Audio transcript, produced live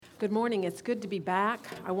Good morning. It's good to be back.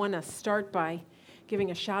 I want to start by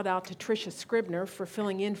giving a shout out to Tricia Scribner for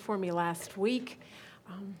filling in for me last week.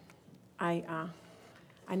 I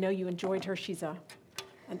know you enjoyed her. She's an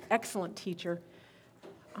excellent teacher.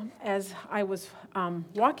 As I was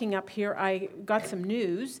walking up here, I got some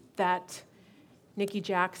news that Nikki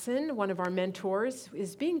Jackson, one of our mentors,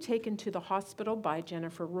 is being taken to the hospital by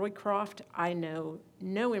Jennifer Roycroft. I know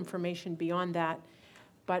no information beyond that,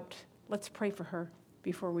 but let's pray for her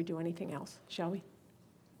before we do anything else, shall we?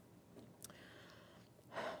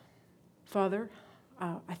 Father,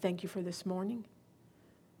 I thank you for this morning.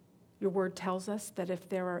 Your word tells us that if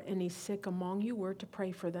there are any sick among you, we're to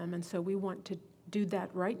pray for them. And so we want to do that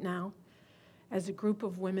right now as a group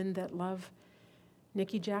of women that love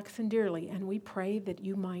Nikki Jackson dearly. And we pray that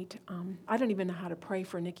you might, I don't even know how to pray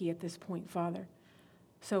for Nikki at this point, Father.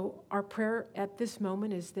 So our prayer at this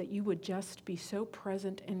moment is that you would just be so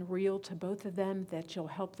present and real to both of them that you'll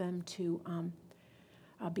help them to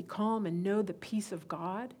be calm and know the peace of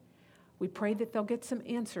God. We pray that they'll get some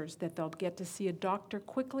answers, that they'll get to see a doctor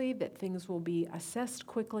quickly, that things will be assessed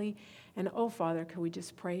quickly. And oh, Father, could we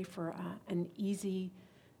just pray for an easy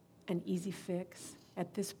fix?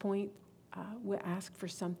 At this point, we'll ask for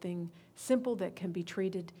something simple that can be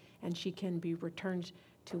treated and she can be returned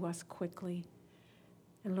to us quickly.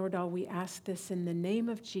 And Lord, all we ask this in the name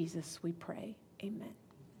of Jesus, we pray. Amen.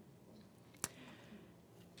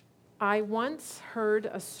 I once heard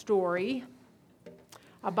a story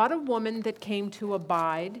about a woman that came to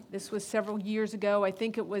Abide. This was several years ago. I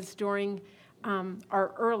think it was during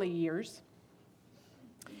our early years.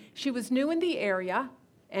 She was new in the area,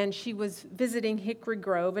 and she was visiting Hickory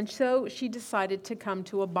Grove, and so she decided to come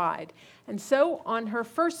to Abide. And so on her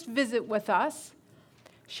first visit with us,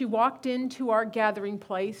 she walked into our gathering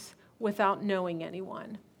place without knowing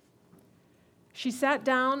anyone. She sat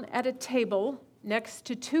down at a table next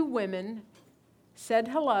to two women, said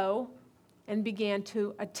hello, and began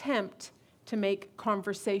to attempt to make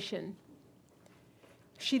conversation.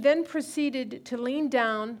 She then proceeded to lean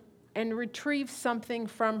down and retrieve something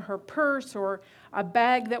from her purse or a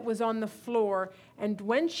bag that was on the floor, and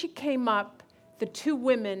when she came up, the two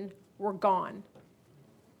women were gone.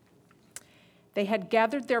 They had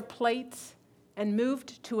gathered their plates and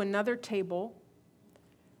moved to another table,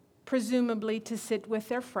 presumably to sit with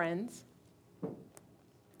their friends,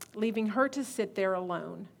 leaving her to sit there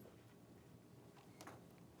alone.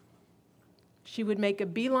 She would make a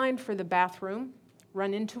beeline for the bathroom,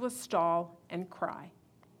 run into a stall, and cry.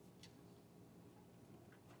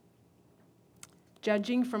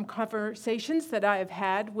 Judging from conversations that I have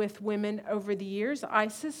had with women over the years, I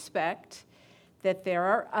suspect that there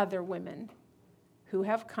are other women who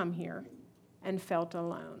have come here and felt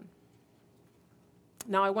alone.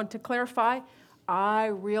 Now, I want to clarify, I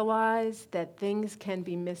realize that things can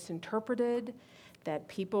be misinterpreted, that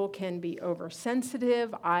people can be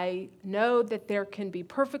oversensitive. I know that there can be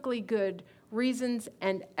perfectly good reasons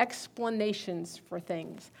and explanations for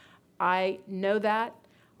things. I know that.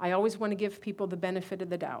 I always want to give people the benefit of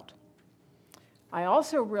the doubt. I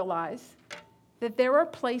also realize that there are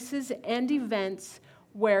places and events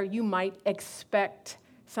where you might expect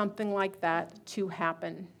something like that to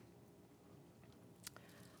happen.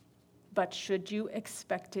 But should you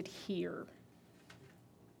expect it here?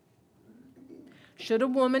 Should a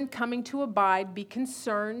woman coming to Abide be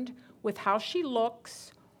concerned with how she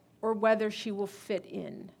looks or whether she will fit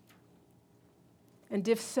in? And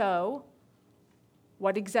if so,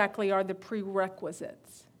 what exactly are the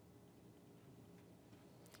prerequisites?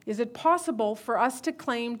 Is it possible for us to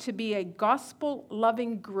claim to be a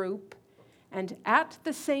gospel-loving group and at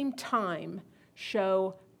the same time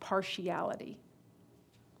show partiality?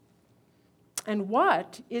 And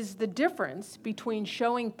what is the difference between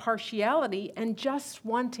showing partiality and just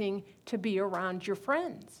wanting to be around your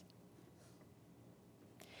friends?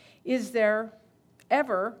 Is there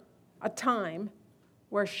ever a time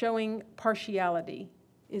where showing partiality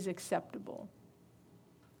is acceptable?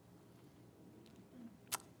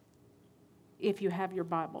 If you have your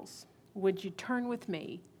Bibles, would you turn with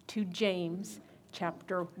me to James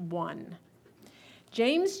chapter 1?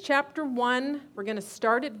 James chapter 1, we're going to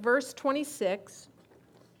start at verse 26.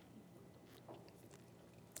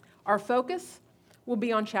 Our focus will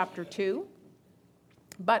be on chapter 2,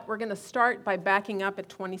 but we're going to start by backing up at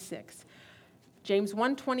 26. James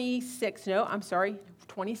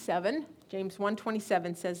 1:27. James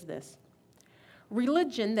 1:27 says this: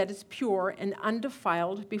 Religion that is pure and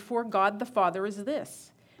undefiled before God the Father is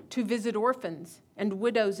this, to visit orphans and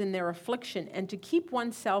widows in their affliction, and to keep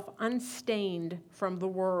oneself unstained from the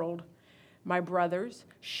world. My brothers,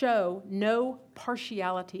 show no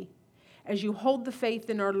partiality as you hold the faith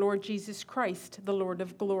in our Lord Jesus Christ, the Lord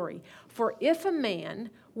of glory. For if a man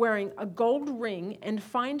wearing a gold ring and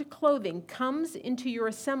fine clothing comes into your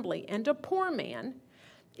assembly, and a poor man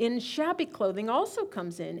in shabby clothing also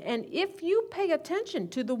comes in, and if you pay attention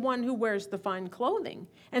to the one who wears the fine clothing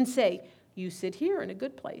and say, you sit here in a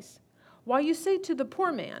good place, while you say to the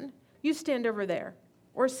poor man, you stand over there,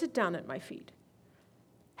 or sit down at my feet,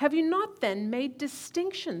 have you not then made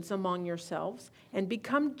distinctions among yourselves and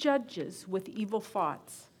become judges with evil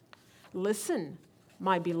thoughts? Listen,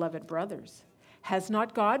 my beloved brothers. Has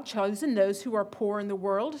not God chosen those who are poor in the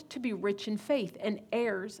world to be rich in faith and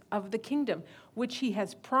heirs of the kingdom, which he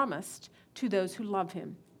has promised to those who love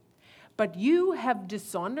him? But you have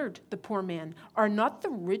dishonored the poor man. Are not the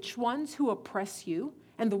rich ones who oppress you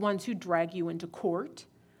and the ones who drag you into court?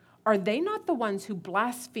 Are they not the ones who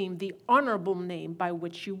blaspheme the honorable name by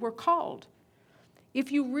which you were called?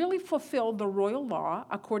 If you really fulfill the royal law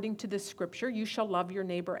according to the scripture, you shall love your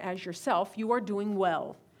neighbor as yourself, you are doing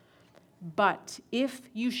well. But if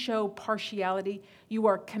you show partiality, you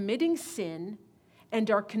are committing sin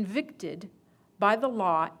and are convicted by the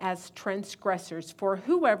law as transgressors. For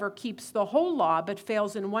whoever keeps the whole law but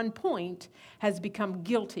fails in one point has become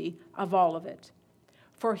guilty of all of it.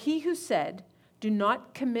 For he who said, do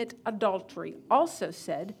not commit adultery, also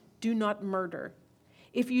said, do not murder.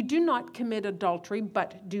 If you do not commit adultery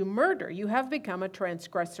but do murder, you have become a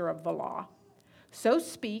transgressor of the law. So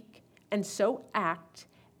speak and so act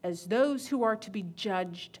as those who are to be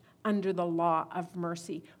judged under the law of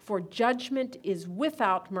mercy. For judgment is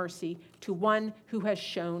without mercy to one who has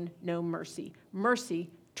shown no mercy. Mercy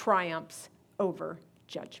triumphs over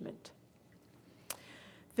judgment.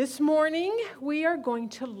 This morning, we are going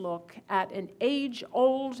to look at an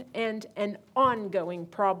age-old and an ongoing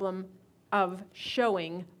problem of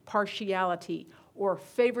showing partiality or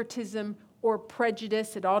favoritism or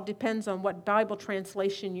prejudice. It all depends on what Bible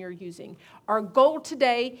translation you're using. Our goal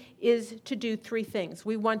today is to do three things.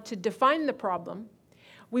 We want to define the problem.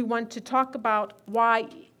 We want to talk about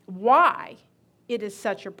why it is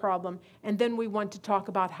such a problem. And then we want to talk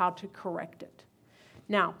about how to correct it.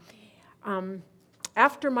 Now,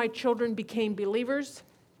 after my children became believers,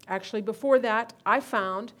 actually before that, I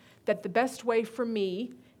found that the best way for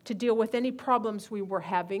me to deal with any problems we were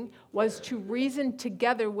having was to reason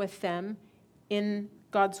together with them in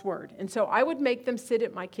God's Word. And so I would make them sit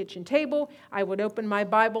at my kitchen table, I would open my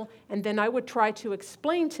Bible, and then I would try to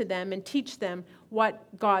explain to them and teach them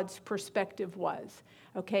what God's perspective was.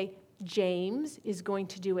 Okay, James is going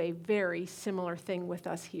to do a very similar thing with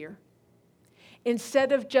us here.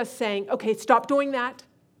 Instead of just saying, okay, stop doing that,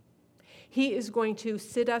 he is going to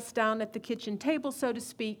sit us down at the kitchen table, so to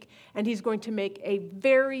speak, and he's going to make a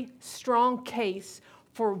very strong case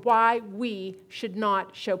for why we should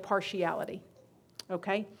not show partiality.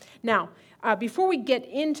 Okay? Now, before we get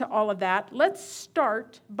into all of that, let's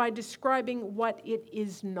start by describing what it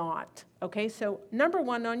is not. Okay? So, number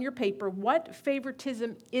one on your paper, what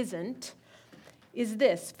favoritism isn't is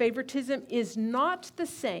this. Favoritism is not the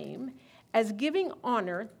same as giving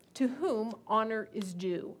honor to whom honor is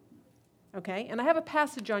due. Okay? And I have a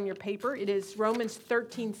passage on your paper. It is Romans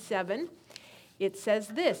 13:7. It says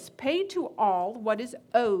this, pay to all what is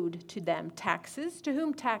owed to them, taxes to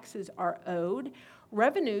whom taxes are owed,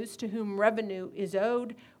 revenues to whom revenue is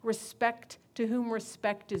owed, respect to whom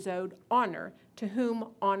respect is owed, honor to whom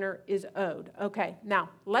honor is owed. Okay, now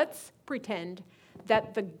let's pretend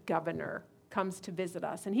that the governor comes to visit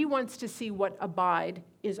us, and he wants to see what Abide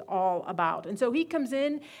is all about. And so he comes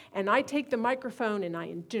in, and I take the microphone, and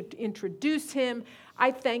I introduce him.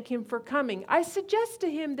 I thank him for coming. I suggest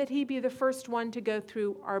to him that he be the first one to go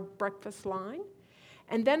through our breakfast line,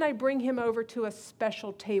 and then I bring him over to a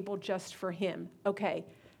special table just for him. Okay,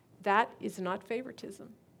 that is not favoritism.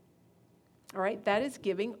 All right, that is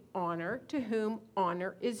giving honor to whom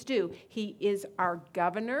honor is due. He is our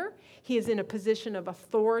governor. He is in a position of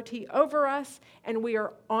authority over us, and we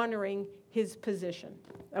are honoring his position.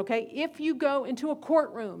 Okay, if you go into a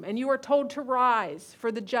courtroom and you are told to rise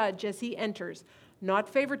for the judge as he enters, not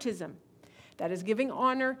favoritism. That is giving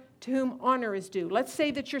honor to whom honor is due. Let's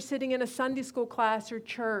say that you're sitting in a Sunday school class or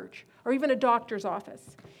church or even a doctor's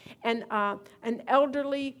office, and an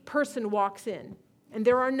elderly person walks in, and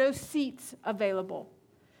there are no seats available.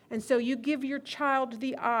 And so you give your child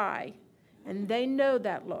the eye, and they know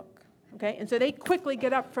that look, okay? And so they quickly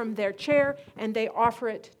get up from their chair, and they offer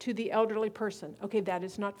it to the elderly person. Okay, that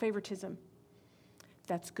is not favoritism.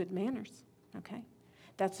 That's good manners, okay?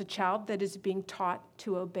 That's a child that is being taught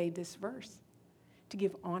to obey this verse, to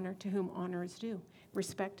give honor to whom honor is due,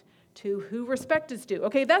 respect to who respect is due.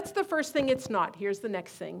 Okay, that's the first thing it's not. Here's the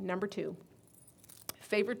next thing, number 2.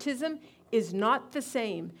 Favoritism is not the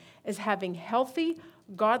same as having healthy,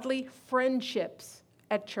 godly friendships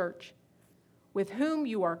at church with whom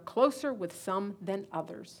you are closer with some than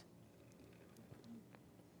others.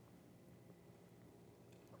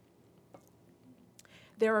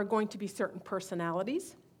 There are going to be certain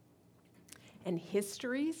personalities and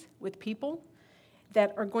histories with people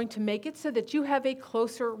that are going to make it so that you have a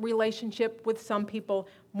closer relationship with some people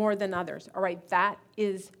more than others. All right, that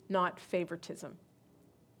is not favoritism.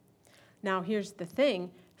 Now, here's the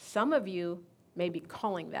thing. Some of you may be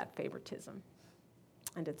calling that favoritism,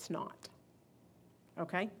 and it's not.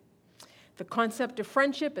 Okay? The concept of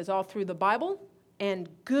friendship is all through the Bible, and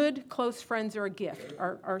good, close friends are a gift,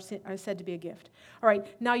 are said to be a gift. All right,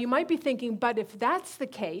 now you might be thinking, but if that's the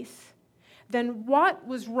case, then what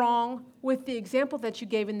was wrong with the example that you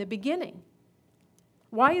gave in the beginning?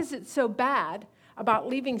 Why is it so bad about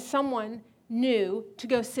leaving someone new to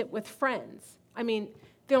go sit with friends? I mean,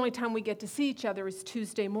 the only time we get to see each other is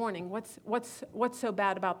Tuesday morning. What's so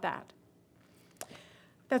bad about that?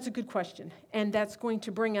 That's a good question, and that's going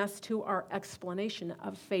to bring us to our explanation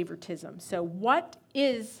of favoritism. So what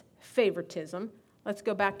is favoritism? Let's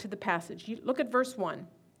go back to the passage. Look at verse 1.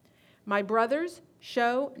 My brothers,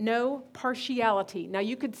 show no partiality. Now,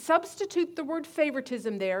 you could substitute the word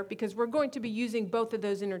favoritism there because we're going to be using both of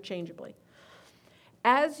those interchangeably.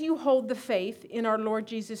 As you hold the faith in our Lord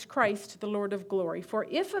Jesus Christ, the Lord of glory. For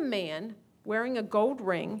if a man wearing a gold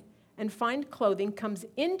ring and fine clothing comes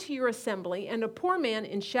into your assembly, and a poor man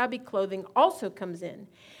in shabby clothing also comes in,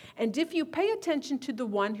 and if you pay attention to the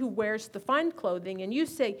one who wears the fine clothing, and you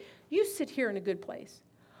say, you sit here in a good place,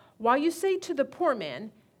 while you say to the poor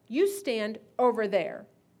man, you stand over there,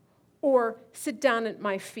 or sit down at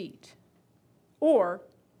my feet, or,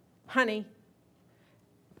 honey,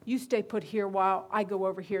 you stay put here while I go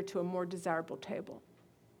over here to a more desirable table.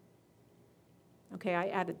 Okay, I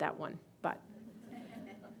added that one, but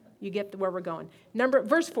you get where we're going.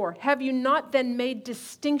 Verse 4, have you not then made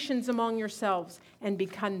distinctions among yourselves and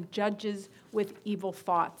become judges with evil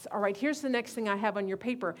thoughts? All right, here's the next thing I have on your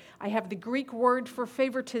paper. I have the Greek word for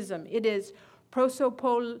favoritism. It is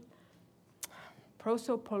prosopolepsia.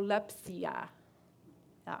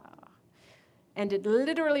 And it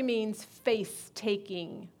literally means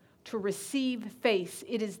face-taking, to receive face.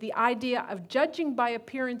 It is the idea of judging by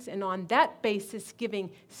appearance and on that basis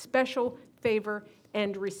giving special favor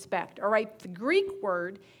and respect. All right, the Greek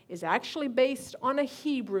word is actually based on a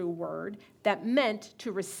Hebrew word that meant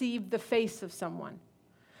to receive the face of someone.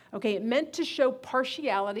 Okay, it meant to show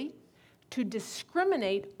partiality, to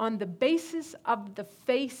discriminate on the basis of the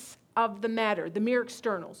face of the matter, the mere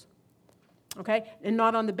externals. Okay, and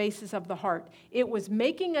not on the basis of the heart. It was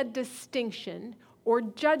making a distinction or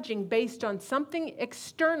judging based on something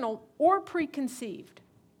external or preconceived.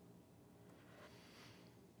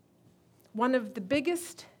 One of the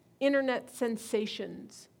biggest internet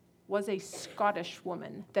sensations was a Scottish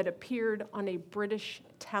woman that appeared on a British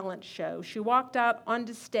talent show. She walked out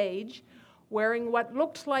onto stage wearing what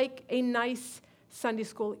looked like a nice Sunday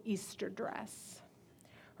school Easter dress.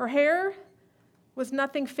 Her hair was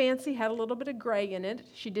nothing fancy, had a little bit of gray in it.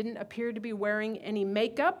 She didn't appear to be wearing any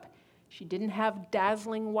makeup. She didn't have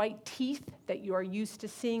dazzling white teeth that you are used to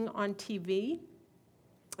seeing on TV.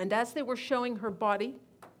 And as they were showing her body,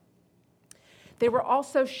 they were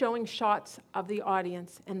also showing shots of the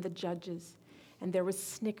audience and the judges. And there was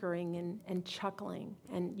snickering and chuckling,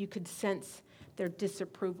 and you could sense their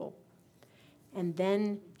disapproval. And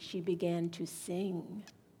then she began to sing,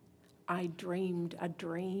 I dreamed a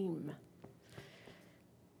dream.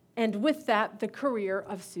 And with that, the career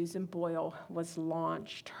of Susan Boyle was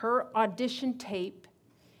launched. Her audition tape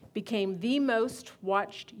became the most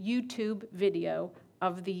watched YouTube video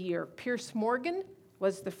of the year. Piers Morgan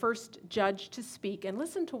was the first judge to speak, and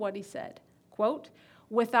listen to what he said. Quote,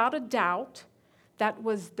 without a doubt, that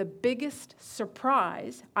was the biggest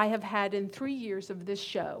surprise I have had in 3 years of this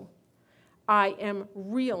show. I am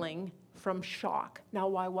reeling from shock. Now,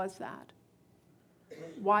 why was that?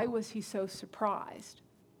 Why was he so surprised?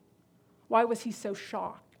 Why was he so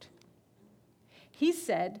shocked? He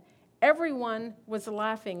said everyone was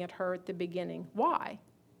laughing at her at the beginning. Why?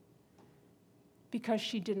 Because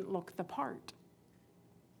she didn't look the part.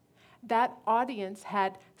 That audience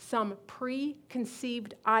had some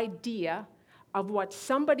preconceived idea of what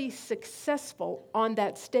somebody successful on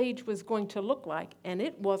that stage was going to look like, and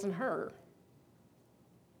it wasn't her.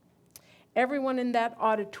 Everyone in that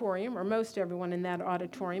auditorium, or most everyone in that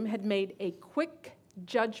auditorium, had made a quick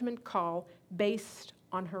judgment call based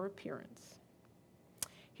on her appearance.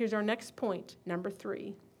 Here's our next point, number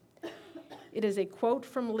 3. It is a quote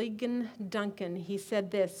from Ligon Duncan. He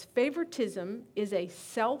said this: "Favoritism is a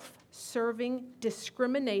self-serving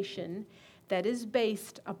discrimination that is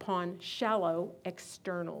based upon shallow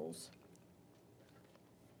externals."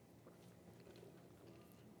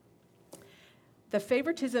 The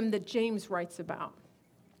favoritism that James writes about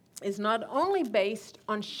is not only based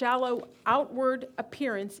on shallow outward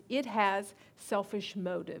appearance, it has selfish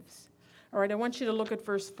motives. All right, I want you to look at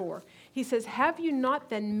verse 4. He says, "Have you not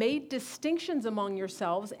then made distinctions among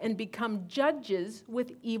yourselves and become judges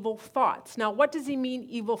with evil thoughts?" Now, what does he mean,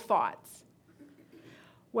 evil thoughts?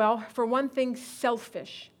 Well, for one thing,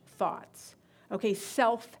 selfish thoughts. Okay,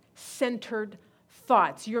 self-centered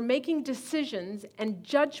thoughts. You're making decisions and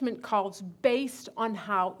judgment calls based on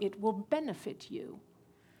how it will benefit you.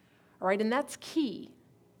 All right, and that's key.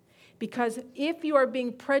 Because if you are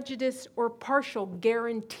being prejudiced or partial,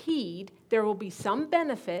 guaranteed there will be some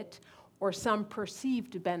benefit or some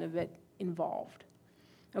perceived benefit involved.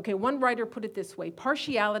 Okay, one writer put it this way: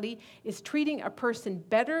 partiality is treating a person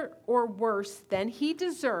better or worse than he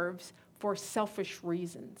deserves for selfish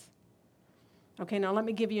reasons. Okay, now let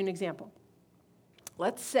me give you an example.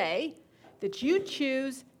 Let's say that you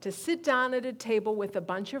choose to sit down at a table with a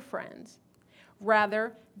bunch of friends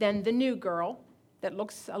rather than the new girl that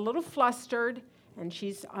looks a little flustered and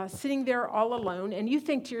she's sitting there all alone, and you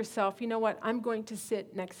think to yourself, you know what, I'm going to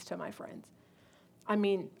sit next to my friends. I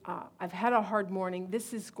mean, I've had a hard morning.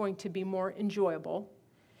 This is going to be more enjoyable.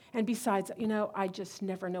 And besides, you know, I just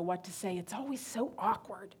never know what to say. It's always so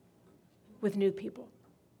awkward with new people.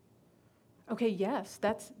 Okay, yes,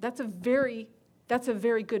 that's a very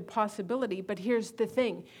good possibility, but here's the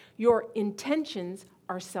thing. Your intentions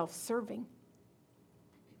are self-serving.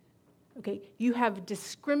 Okay, you have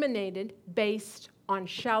discriminated based on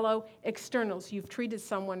shallow externals. You've treated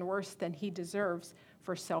someone worse than he deserves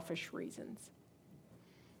for selfish reasons.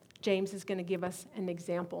 James is going to give us an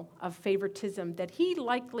example of favoritism that he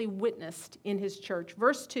likely witnessed in his church.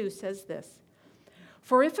 Verse 2 says this: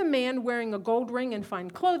 "For if a man wearing a gold ring and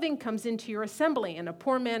fine clothing comes into your assembly, and a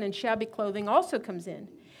poor man in shabby clothing also comes in,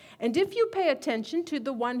 and if you pay attention to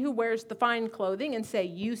the one who wears the fine clothing and say,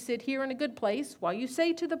 'You sit here in a good place,' while you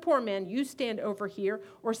say to the poor man, 'You stand over here,'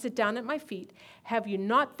 or 'Sit down at my feet,' have you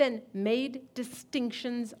not then made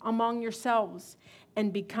distinctions among yourselves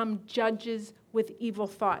and become judges with evil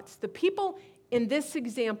thoughts?" The people in this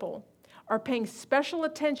example are paying special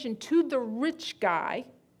attention to the rich guy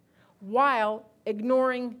while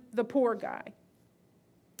ignoring the poor guy.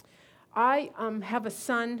 I have a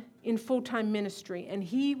son in full-time ministry, and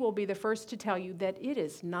he will be the first to tell you that it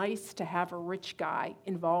is nice to have a rich guy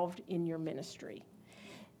involved in your ministry.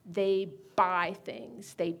 They buy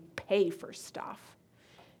things. They pay for stuff.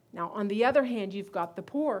 Now, on the other hand, you've got the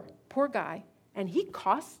poor guy, and he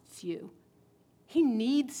costs you. He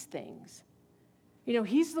needs things. You know,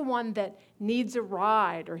 he's the one that needs a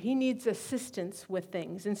ride or he needs assistance with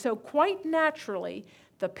things. And so quite naturally,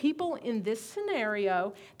 the people in this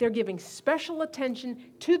scenario, they're giving special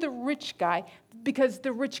attention to the rich guy because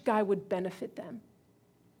the rich guy would benefit them,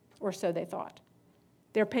 or so they thought.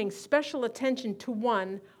 They're paying special attention to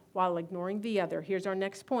one while ignoring the other. Here's our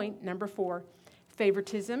next point, number 4.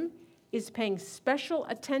 Favoritism is paying special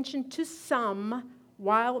attention to some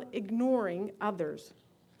while ignoring others.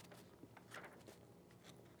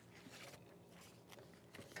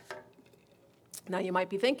 Now you might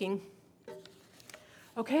be thinking,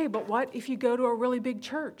 okay, but what if you go to a really big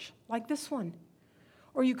church like this one?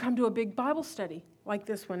 Or you come to a big Bible study like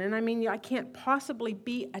this one? And I mean, I can't possibly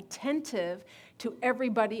be attentive to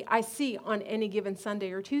everybody I see on any given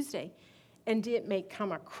Sunday or Tuesday. And it may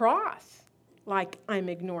come across like I'm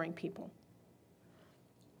ignoring people.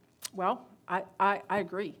 Well, I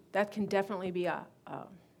agree. That can definitely be a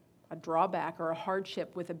drawback or a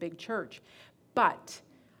hardship with a big church. But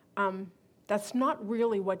that's not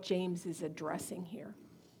really what James is addressing here.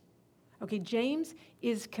 Okay, James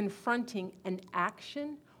is confronting an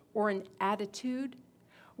action or an attitude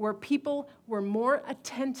where people were more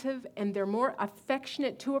attentive and they're more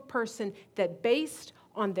affectionate to a person that based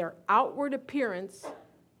on their outward appearance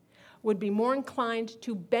would be more inclined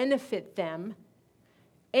to benefit them,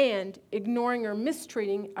 and ignoring or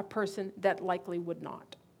mistreating a person that likely would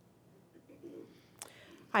not.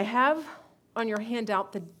 I have on your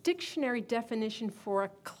handout the dictionary definition for a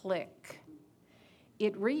clique.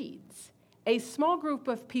 It reads, a small group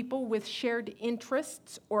of people with shared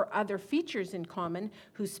interests or other features in common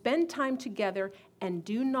who spend time together and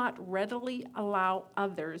do not readily allow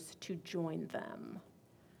others to join them.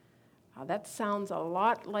 That sounds a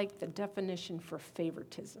lot like the definition for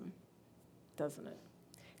favoritism, doesn't it?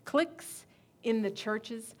 Cliques in the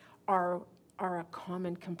churches are a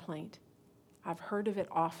common complaint. I've heard of it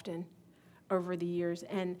often over the years,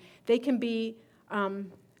 and they can be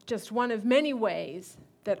just one of many ways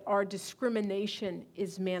that our discrimination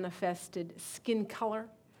is manifested: skin color,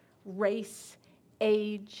 race,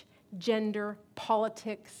 age, gender,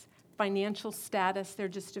 politics, financial status. They're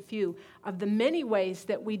just a few of the many ways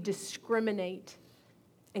that we discriminate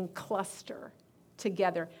and cluster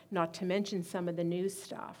together, not to mention some of the new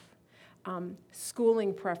stuff.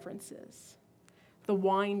 Schooling preferences, the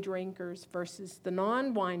wine drinkers versus the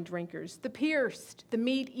non-wine drinkers, the pierced, the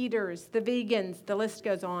meat eaters, the vegans, the list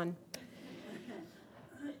goes on.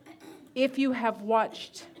 If you have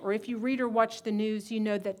watched, or if you read or watch the news, you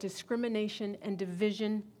know that discrimination and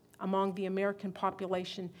division among the American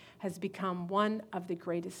population has become one of the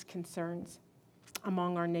greatest concerns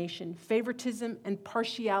among our nation. Favoritism and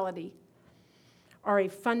partiality are a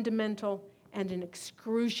fundamental and an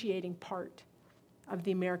excruciating part of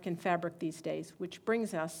the American fabric these days, which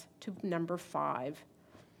brings us to number 5.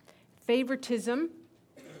 Favoritism,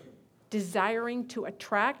 desiring to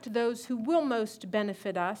attract those who will most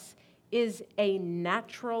benefit us, is a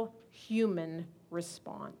natural human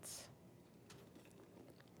response.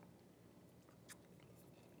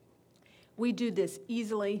 We do this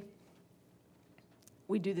easily.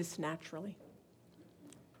 We do this naturally.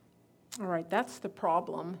 All right, that's the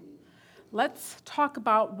problem. Let's talk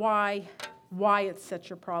about why it's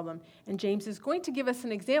such a problem. And James is going to give us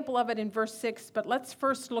an example of it in verse 6, but let's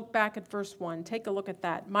first look back at verse 1. Take a look at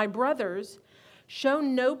that. My brothers, show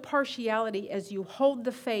no partiality as you hold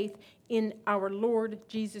the faith in our Lord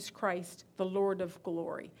Jesus Christ, the Lord of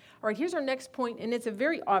glory. All right, here's our next point, and it's a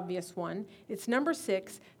very obvious one. It's number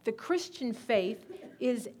 6. The Christian faith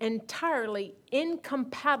is entirely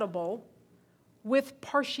incompatible with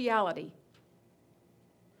partiality.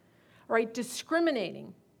 All right,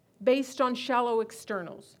 discriminating based on shallow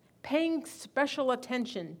externals, paying special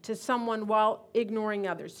attention to someone while ignoring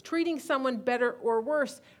others, treating someone better or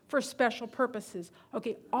worse for special purposes.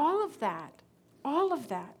 Okay, all of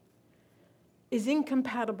that is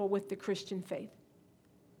incompatible with the Christian faith.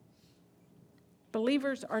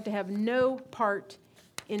 Believers are to have no part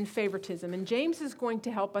in favoritism, and James is going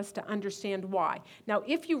to help us to understand why. Now,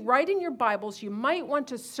 if you write in your Bibles, you might want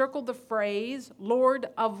to circle the phrase Lord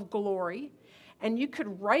of glory, and you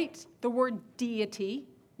could write the word deity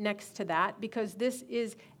next to that, because this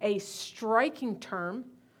is a striking term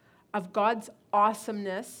of God's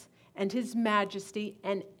awesomeness and his majesty,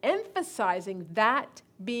 and emphasizing that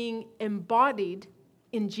being embodied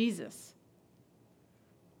in Jesus.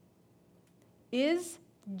 Is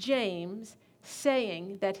James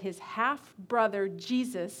saying that his half-brother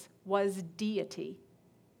Jesus was deity?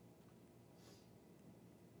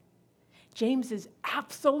 James is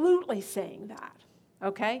absolutely saying that,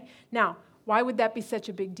 okay? Now, why would that be such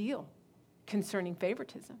a big deal concerning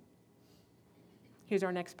favoritism? Here's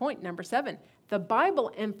our next point, number 7. The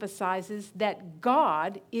Bible emphasizes that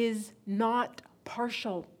God is not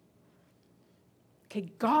partial. Okay,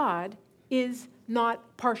 God is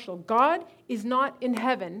not partial. God is not in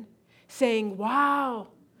heaven saying, wow,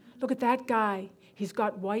 look at that guy. He's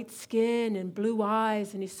got white skin and blue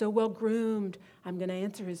eyes, and he's so well groomed. I'm going to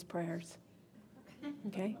answer his prayers.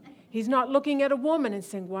 Okay? He's not looking at a woman and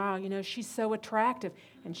saying, wow, she's so attractive,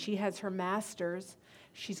 and she has her master's.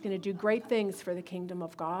 She's going to do great things for the kingdom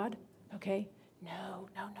of God. Okay? No.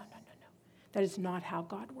 That is not how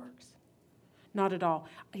God works. Not at all.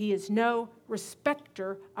 He is no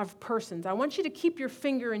respecter of persons. I want you to keep your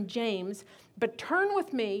finger in James, but turn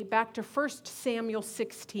with me back to 1 Samuel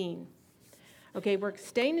 16. Okay, we're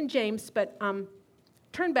staying in James, but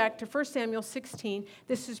turn back to 1 Samuel 16.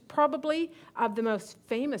 This is probably the most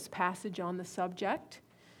famous passage on the subject.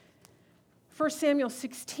 1 Samuel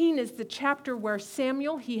 16 is the chapter where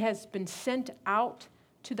Samuel, he has been sent out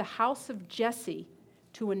to the house of Jesse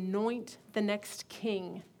to anoint the next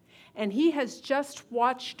king. And he has just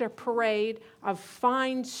watched a parade of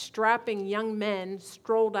fine, strapping young men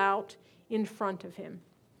strolled out in front of him.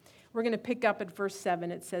 We're going to pick up at verse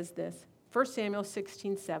 7. It says this, 1 Samuel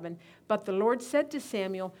 16:7. But the Lord said to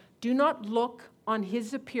Samuel, do not look on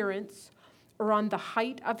his appearance or on the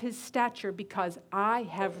height of his stature, because I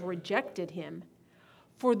have rejected him.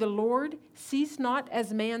 For the Lord sees not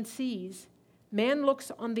as man sees. Man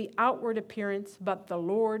looks on the outward appearance, but the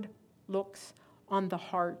Lord looks on the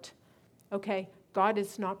heart. Okay, God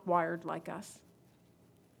is not wired like us.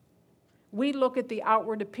 We look at the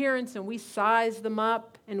outward appearance and we size them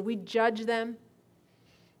up and we judge them.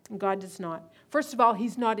 And God does not. First of all,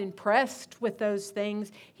 he's not impressed with those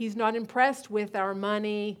things. He's not impressed with our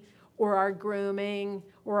money or our grooming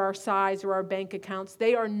or our size or our bank accounts.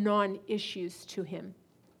 They are non-issues to him.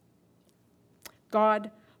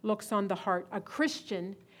 God looks on the heart. A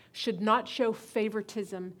Christian should not show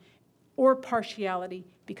favoritism or partiality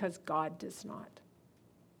because God does not.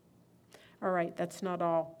 All right, that's not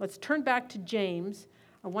all. Let's turn back to James.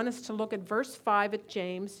 I want us to look at verse 5 at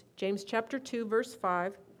James chapter 2, verse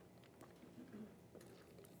 5.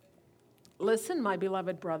 Listen, my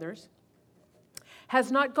beloved brothers.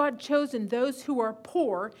 Has not God chosen those who are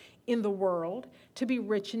poor in the world to be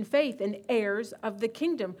rich in faith and heirs of the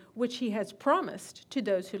kingdom, which he has promised to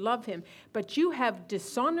those who love him? But you have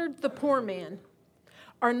dishonored the poor man.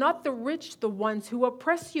 Are not the rich the ones who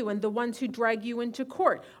oppress you and the ones who drag you into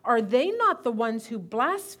court? Are they not the ones who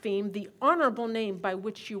blaspheme the honorable name by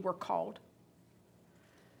which you were called?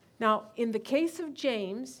 Now, in the case of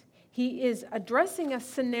James, he is addressing a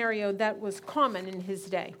scenario that was common in his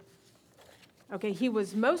day. Okay, he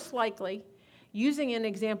was most likely using an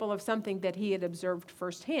example of something that he had observed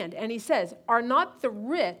firsthand. And he says, are not the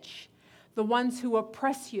rich the ones who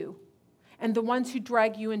oppress you and the ones who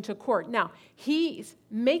drag you into court? Now, he's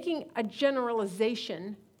making a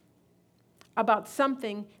generalization about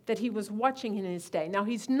something that he was watching in his day. Now,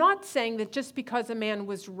 he's not saying that just because a man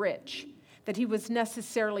was rich, that he was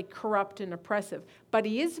necessarily corrupt and oppressive, but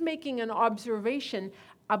he is making an observation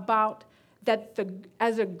about that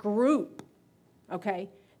as a group, okay,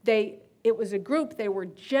 it was a group, it was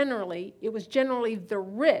generally the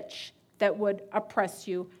rich that would oppress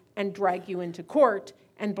you and drag you into court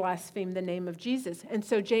and blaspheme the name of Jesus. And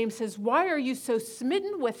so James says, why are you so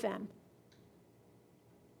smitten with them?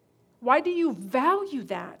 Why do you value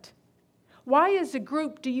that? Why as a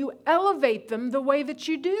group do you elevate them the way that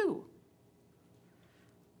you do?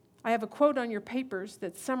 I have a quote on your papers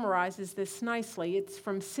that summarizes this nicely. It's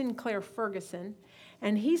from Sinclair Ferguson.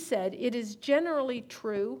 And he said, it is generally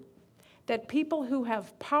true that people who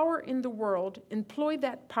have power in the world employ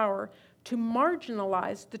that power to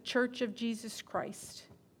marginalize the Church of Jesus Christ.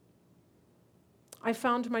 I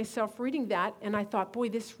found myself reading that, and I thought, boy,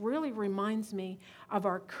 this really reminds me of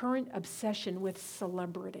our current obsession with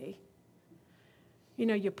celebrity. You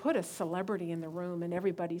know, you put a celebrity in the room, and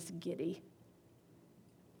everybody's giddy.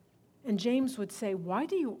 And James would say, why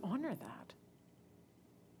do you honor that?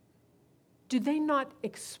 Do they not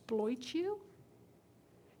exploit you?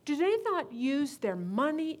 Do they not use their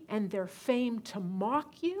money and their fame to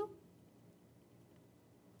mock you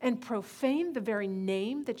and profane the very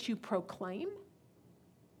name that you proclaim?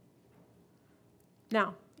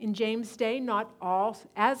 Now, in James' day,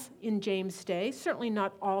 certainly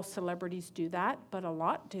not all celebrities do that, but a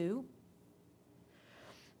lot do.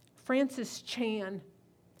 Francis Chan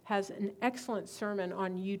has an excellent sermon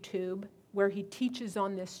on YouTube where he teaches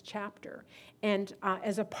on this chapter. And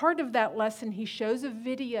as a part of that lesson, he shows a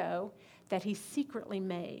video that he secretly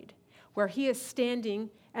made where he is standing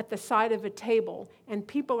at the side of a table and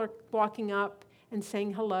people are walking up and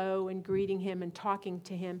saying hello and greeting him and talking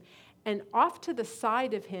to him. And off to the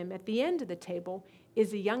side of him, at the end of the table,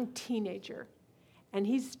 is a young teenager. And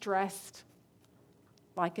he's dressed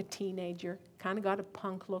like a teenager, kind of got a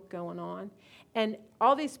punk look going on. And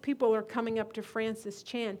all these people are coming up to Francis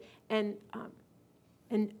Chan, and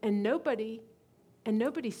nobody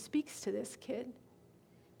speaks to this kid.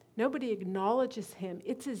 Nobody acknowledges him.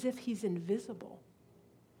 It's as if he's invisible.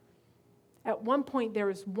 At one point, there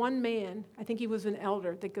was one man, I think he was an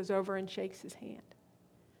elder, that goes over and shakes his hand.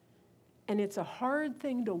 And it's a hard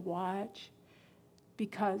thing to watch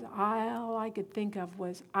because all I could think of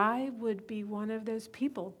was I would be one of those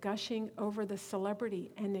people gushing over the celebrity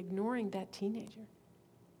and ignoring that teenager.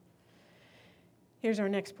 Here's our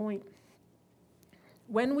next point.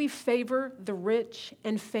 When we favor the rich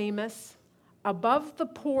and famous above the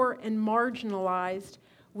poor and marginalized,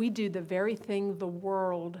 we do the very thing the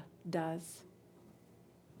world does.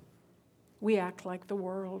 We act like the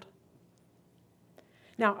world.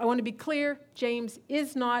 Now, I want to be clear, James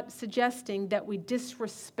is not suggesting that we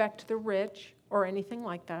disrespect the rich or anything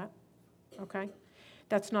like that, okay?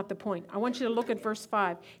 That's not the point. I want you to look at verse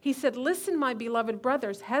 5. He said, listen, my beloved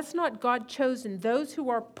brothers, has not God chosen those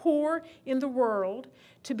who are poor in the world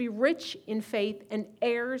to be rich in faith and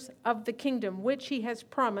heirs of the kingdom, which he has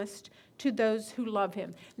promised to those who love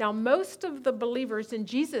him? Now, most of the believers in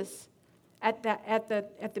Jesus at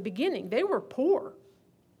the beginning, they were poor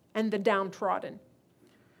and the downtrodden.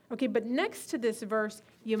 Okay, but next to this verse,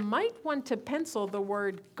 you might want to pencil the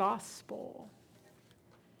word gospel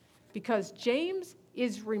because James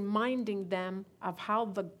is reminding them of how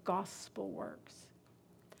the gospel works.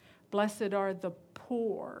 Blessed are the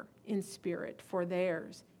poor in spirit, for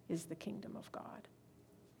theirs is the kingdom of God.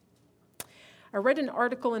 I read an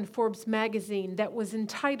article in Forbes magazine that was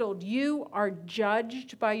entitled, "You Are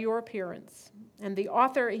Judged by Your Appearance." And the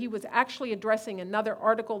author, he was actually addressing another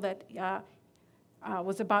article that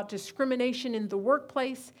was about discrimination in the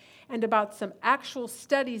workplace and about some actual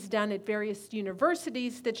studies done at various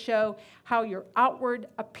universities that show how your outward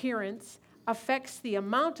appearance affects the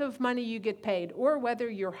amount of money you get paid or whether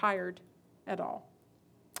you're hired at all.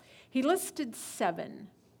 He listed 7.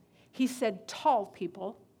 He said tall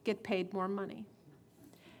people get paid more money.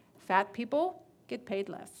 Fat people get paid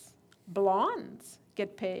less. Blondes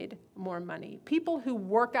get paid more money. People who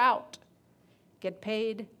work out get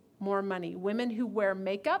paid more money. Women who wear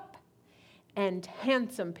makeup and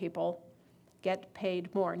handsome people get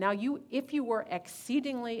paid more. Now, if you were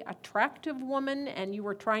exceedingly attractive woman and you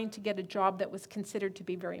were trying to get a job that was considered to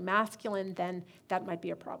be very masculine, then that might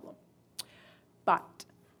be a problem. But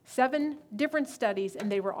 7 different studies,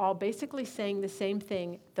 and they were all basically saying the same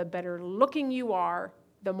thing. The better looking you are,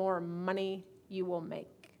 the more money you will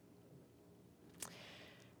make.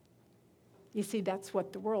 You see, that's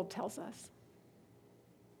what the world tells us.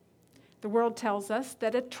 The world tells us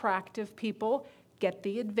that attractive people get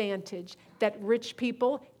the advantage, that rich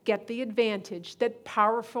people get the advantage, that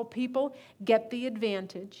powerful people get the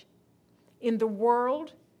advantage. In the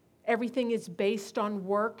world, everything is based on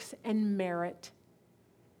works and merit.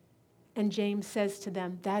 And James says to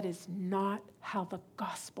them, that is not how the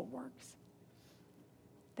gospel works.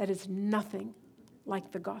 That is nothing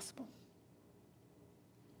like the gospel.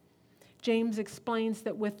 James explains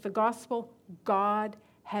that with the gospel, God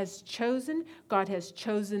has chosen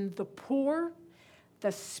the poor,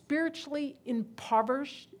 the spiritually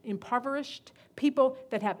impoverished people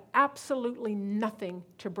that have absolutely nothing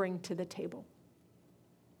to bring to the table.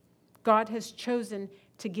 God has chosen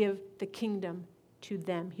to give the kingdom to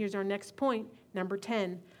them. Here's our next point, number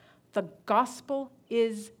 10. The gospel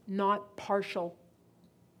is not partial.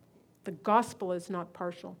 The gospel is not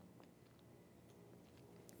partial.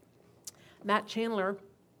 Matt Chandler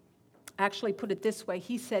actually put it this way.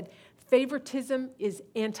 He said, favoritism is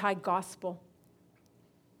anti-gospel.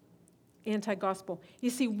 Anti-gospel. You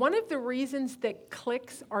see, one of the reasons that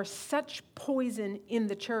cliques are such poison in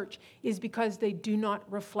the church is because they do not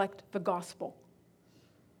reflect the gospel.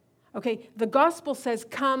 Okay, the gospel says,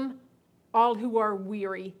 come, all who are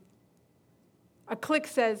weary. A clique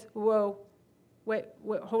says, whoa, wait,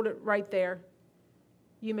 hold it right there.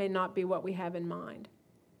 You may not be what we have in mind.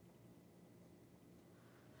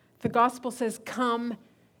 The gospel says, come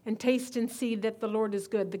and taste and see that the Lord is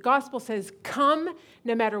good. The gospel says, come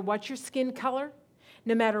no matter what your skin color,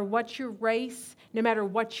 no matter what your race, no matter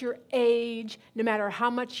what your age, no matter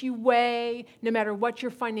how much you weigh, no matter what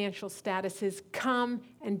your financial status is, come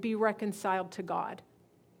and be reconciled to God.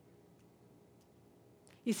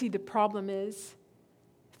 You see, the problem is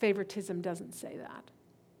favoritism doesn't say that.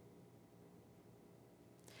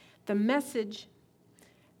 The message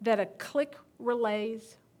that a clique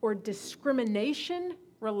relays or discrimination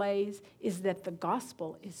relays is that the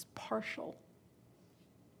gospel is partial.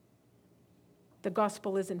 The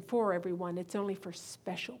gospel isn't for everyone, it's only for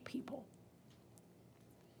special people.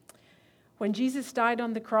 When Jesus died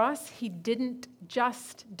on the cross, he didn't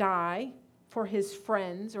just die for his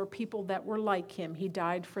friends or people that were like him. He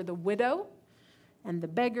died for the widow and the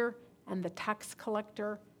beggar and the tax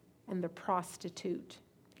collector and the prostitute.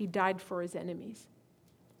 He died for his enemies.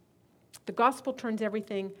 The gospel turns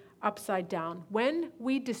everything upside down. When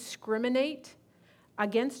we discriminate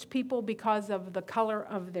against people because of the color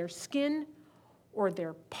of their skin or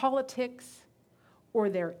their politics or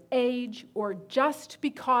their age or just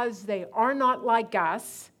because they are not like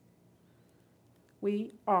us,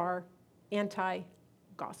 we are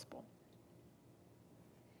anti-gospel.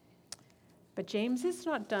 But James is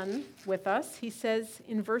not done with us. He says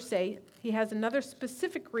in verse 8, he has another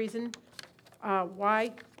specific reason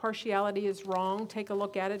why partiality is wrong. Take a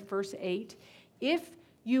look at it, verse 8. If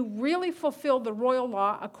you really fulfill the royal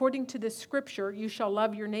law according to the scripture, you shall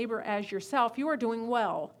love your neighbor as yourself, you are doing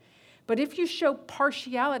well. But if you show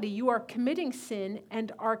partiality, you are committing sin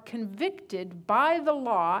and are convicted by the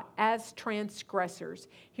law as transgressors.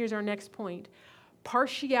 Here's our next point.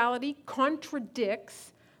 Partiality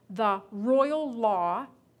contradicts the royal law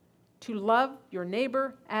to love your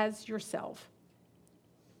neighbor as yourself.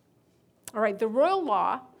 All right, the royal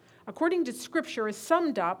law, according to Scripture, is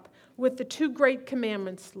summed up with the 2 great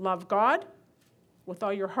commandments. Love God with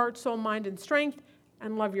all your heart, soul, mind, and strength,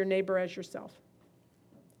 and love your neighbor as yourself.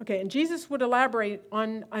 Okay, and Jesus would elaborate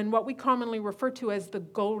on what we commonly refer to as the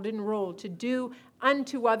golden rule, to do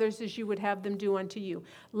unto others as you would have them do unto you.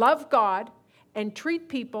 Love God and treat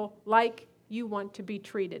people like you want to be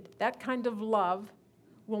treated. That kind of love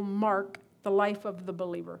will mark the life of the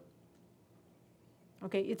believer.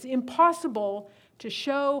 Okay, it's impossible to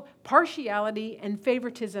show partiality and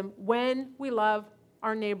favoritism when we love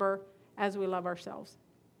our neighbor as we love ourselves.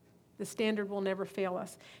 The standard will never fail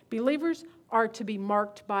us. Believers are to be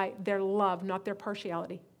marked by their love, not their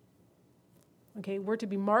partiality. Okay, we're to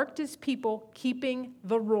be marked as people keeping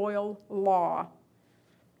the royal law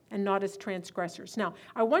and not as transgressors. Now,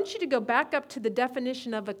 I want you to go back up to the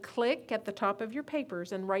definition of a clique at the top of your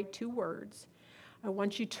papers and write 2 words. I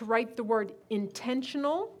want you to write the word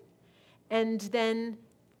intentional and then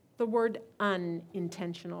the word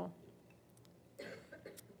unintentional.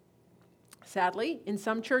 Sadly, in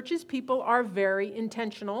some churches, people are very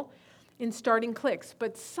intentional in starting cliques,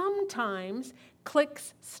 but sometimes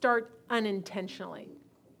cliques start unintentionally.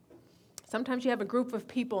 Sometimes you have a group of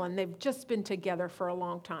people and they've just been together for a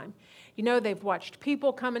long time. You know, they've watched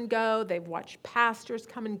people come and go, they've watched pastors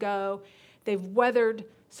come and go, they've weathered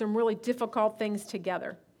some really difficult things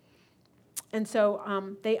together. And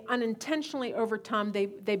so they unintentionally, over time,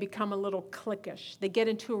 they become a little cliquish. They get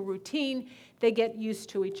into a routine, they get used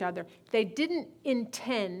to each other. They didn't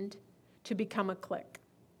intend to become a clique.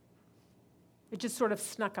 It just sort of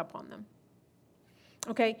snuck up on them.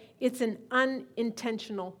 Okay, it's an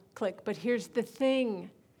unintentional clique, but here's the thing.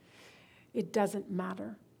 It doesn't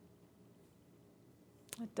matter.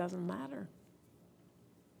 It doesn't matter.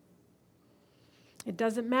 It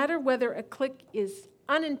doesn't matter whether a clique is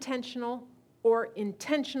unintentional or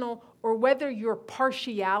intentional, or whether your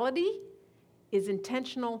partiality is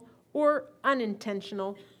intentional or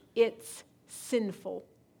unintentional, it's sinful.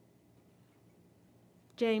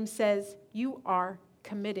 James says you are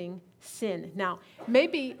committing sin. Now,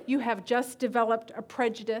 maybe you have just developed a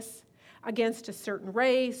prejudice against a certain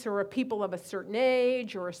race or a people of a certain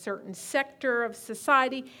age or a certain sector of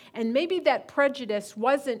society, and maybe that prejudice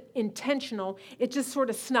wasn't intentional, it just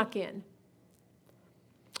sort of snuck in.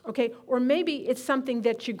 Okay, or maybe it's something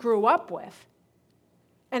that you grew up with,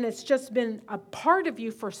 and it's just been a part of you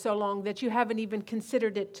for so long that you haven't even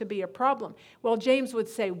considered it to be a problem. Well, James would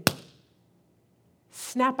say,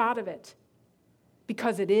 snap out of it,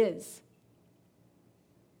 because it is.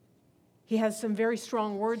 He has some very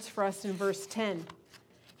strong words for us in verse 10.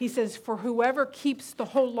 He says, for whoever keeps the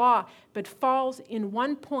whole law but falls in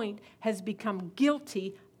one point has become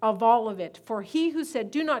guilty of all of it. For he who said,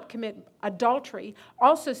 do not commit adultery,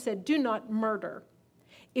 also said, do not murder.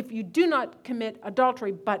 If you do not commit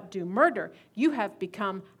adultery but do murder, you have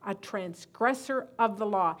become a transgressor of the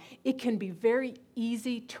law. It can be very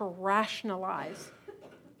easy to rationalize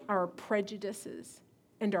our prejudices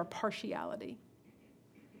and our partiality.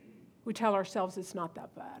 We tell ourselves it's not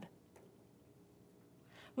that bad.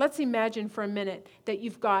 Let's imagine for a minute that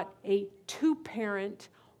you've got a 2-parent,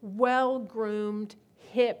 well-groomed,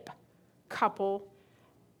 hip couple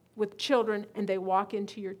with children, and they walk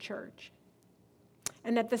into your church.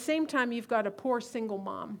 And at the same time, you've got a poor single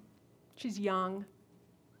mom. She's young,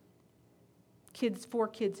 4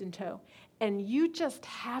 kids in tow. And you just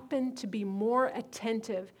happen to be more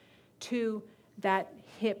attentive to that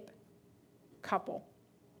hip couple.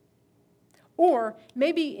 Or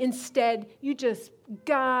maybe instead you just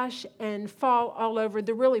gush and fall all over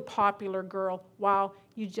the really popular girl while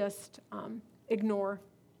you just ignore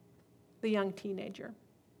the young teenager.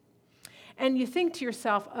 And you think to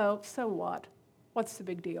yourself, oh, so what? What's the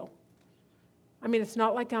big deal? I mean, it's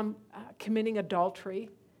not like I'm committing adultery.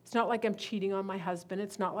 It's not like I'm cheating on my husband.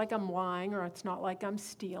 It's not like I'm lying, or it's not like I'm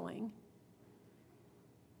stealing.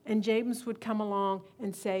 And James would come along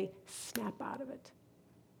and say, snap out of it.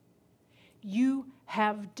 You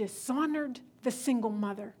have dishonored the single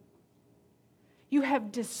mother. You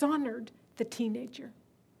have dishonored the teenager.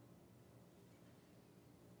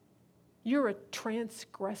 You're a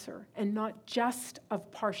transgressor, and not just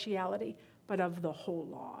of partiality, but of the whole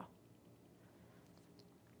law.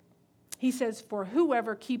 He says, for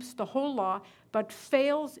whoever keeps the whole law but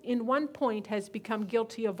fails in one point has become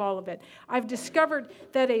guilty of all of it. I've discovered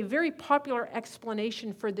that a very popular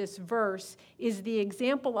explanation for this verse is the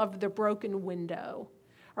example of the broken window.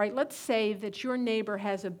 All right, let's say that your neighbor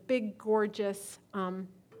has a big, gorgeous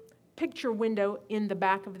picture window in the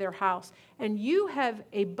back of their house, and you have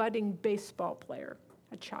a budding baseball player,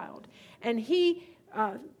 a child, and he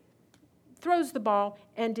throws the ball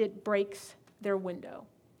and it breaks their window.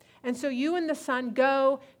 And so you and the son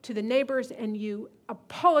go to the neighbors and you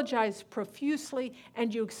apologize profusely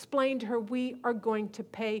and you explain to her, we are going to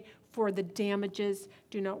pay for the damages.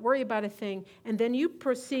 Do not worry about a thing. And then you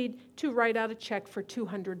proceed to write out a check for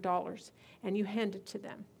 $200 and you hand it to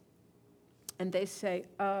them. And they say,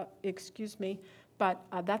 excuse me, but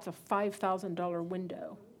that's a $5,000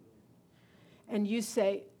 window. And you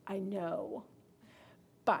say, I know,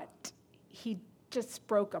 but he just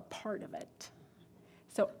broke a part of it.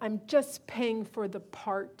 So I'm just paying for the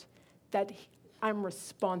part that I'm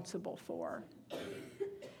responsible for.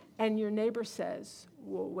 And your neighbor says,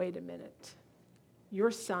 well, wait a minute.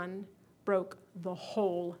 Your son broke the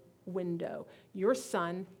whole window. Your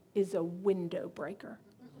son is a window breaker.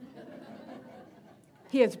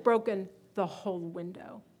 He has broken the whole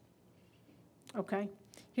window. Okay?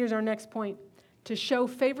 Here's our next point. To show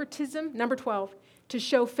favoritism, number 12, to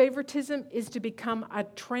show favoritism is to become a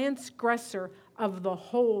transgressor of the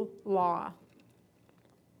whole law.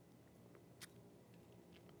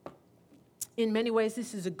 In many ways,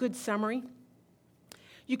 this is a good summary.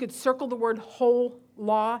 You could circle the word whole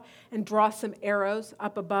law and draw some arrows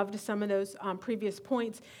up above to some of those previous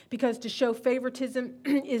points, because to show favoritism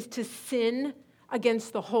is to sin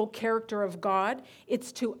against the whole character of God.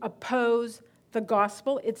 It's to oppose the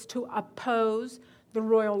gospel. It's to oppose the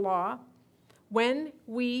royal law. When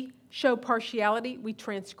we show partiality, we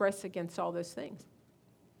transgress against all those things.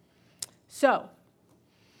 So,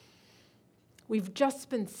 we've just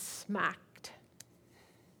been smacked.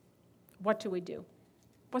 What do we do?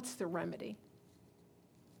 What's the remedy?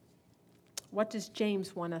 What does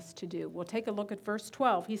James want us to do? We'll take a look at verse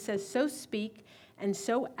 12. He says, so speak and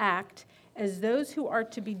so act as those who are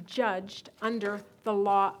to be judged under the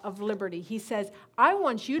law of liberty. He says, I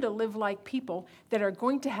want you to live like people that are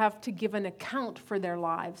going to have to give an account for their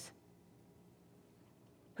lives,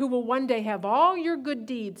 who will one day have all your good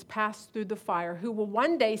deeds pass through the fire, who will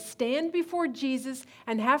one day stand before Jesus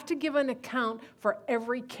and have to give an account for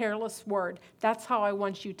every careless word. That's how I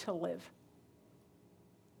want you to live.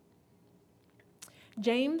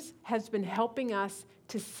 James has been helping us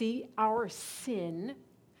to see our sin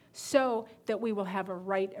so that we will have a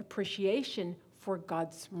right appreciation for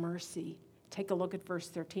God's mercy. Take a look at verse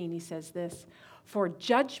 13. He says this, for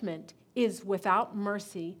judgment is without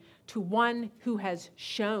mercy to one who has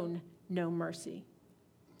shown no mercy.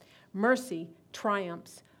 Mercy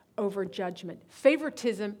triumphs over judgment.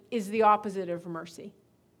 Favoritism is the opposite of mercy.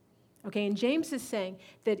 Okay, and James is saying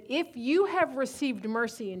that if you have received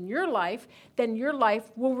mercy in your life, then your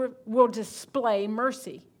life will display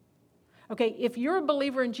mercy. Okay, if you're a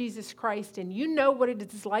believer in Jesus Christ and you know what it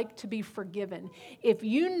is like to be forgiven, if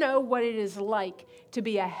you know what it is like to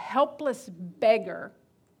be a helpless beggar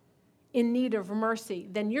in need of mercy,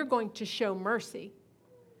 then you're going to show mercy.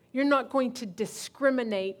 You're not going to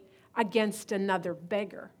discriminate against another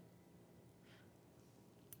beggar.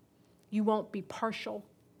 You won't be partial.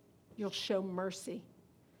 You'll show mercy.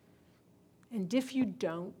 And if you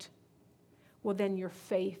don't, well, then your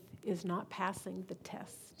faith is not passing the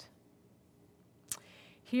test.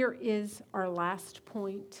 Here is our last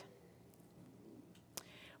point.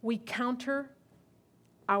 We counter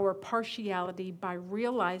our partiality by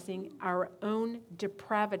realizing our own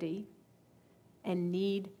depravity and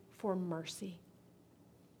need for mercy.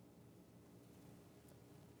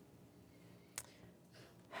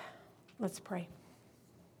 Let's pray.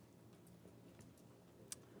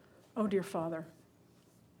 Oh, dear Father,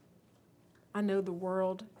 I know the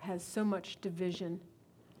world has so much division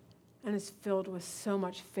and is filled with so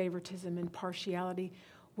much favoritism and partiality.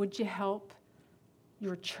 Would you help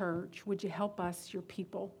your church? Would you help us, your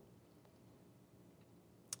people,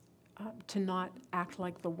 to not act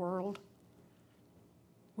like the world?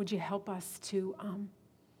 Would you help us to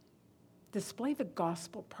display the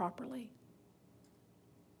gospel properly?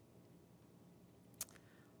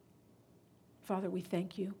 Father, we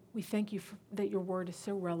thank you. We thank you that your word is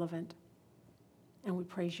so relevant, and we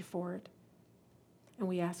praise you for it. And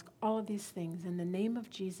we ask all of these things in the name of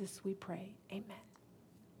Jesus, we pray. Amen.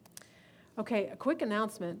 Okay, a quick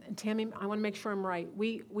announcement. And Tammy, I want to make sure I'm right.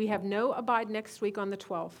 We have no Abide next week on the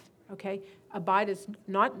 12th. Okay, Abide is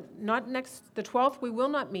not next. The 12th we will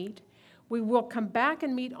not meet. We will come back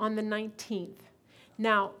and meet on the 19th.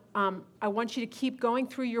 Now, I want you to keep going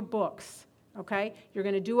through your books. Okay, you're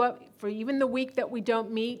going to do up for even the week that we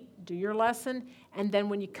don't meet. Do your lesson, and then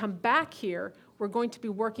when you come back here, we're going to be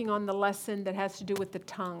working on the lesson that has to do with the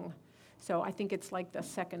tongue. So I think it's like the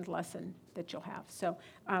second lesson that you'll have. So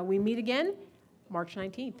we meet again March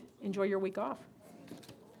 19th. Enjoy your week off.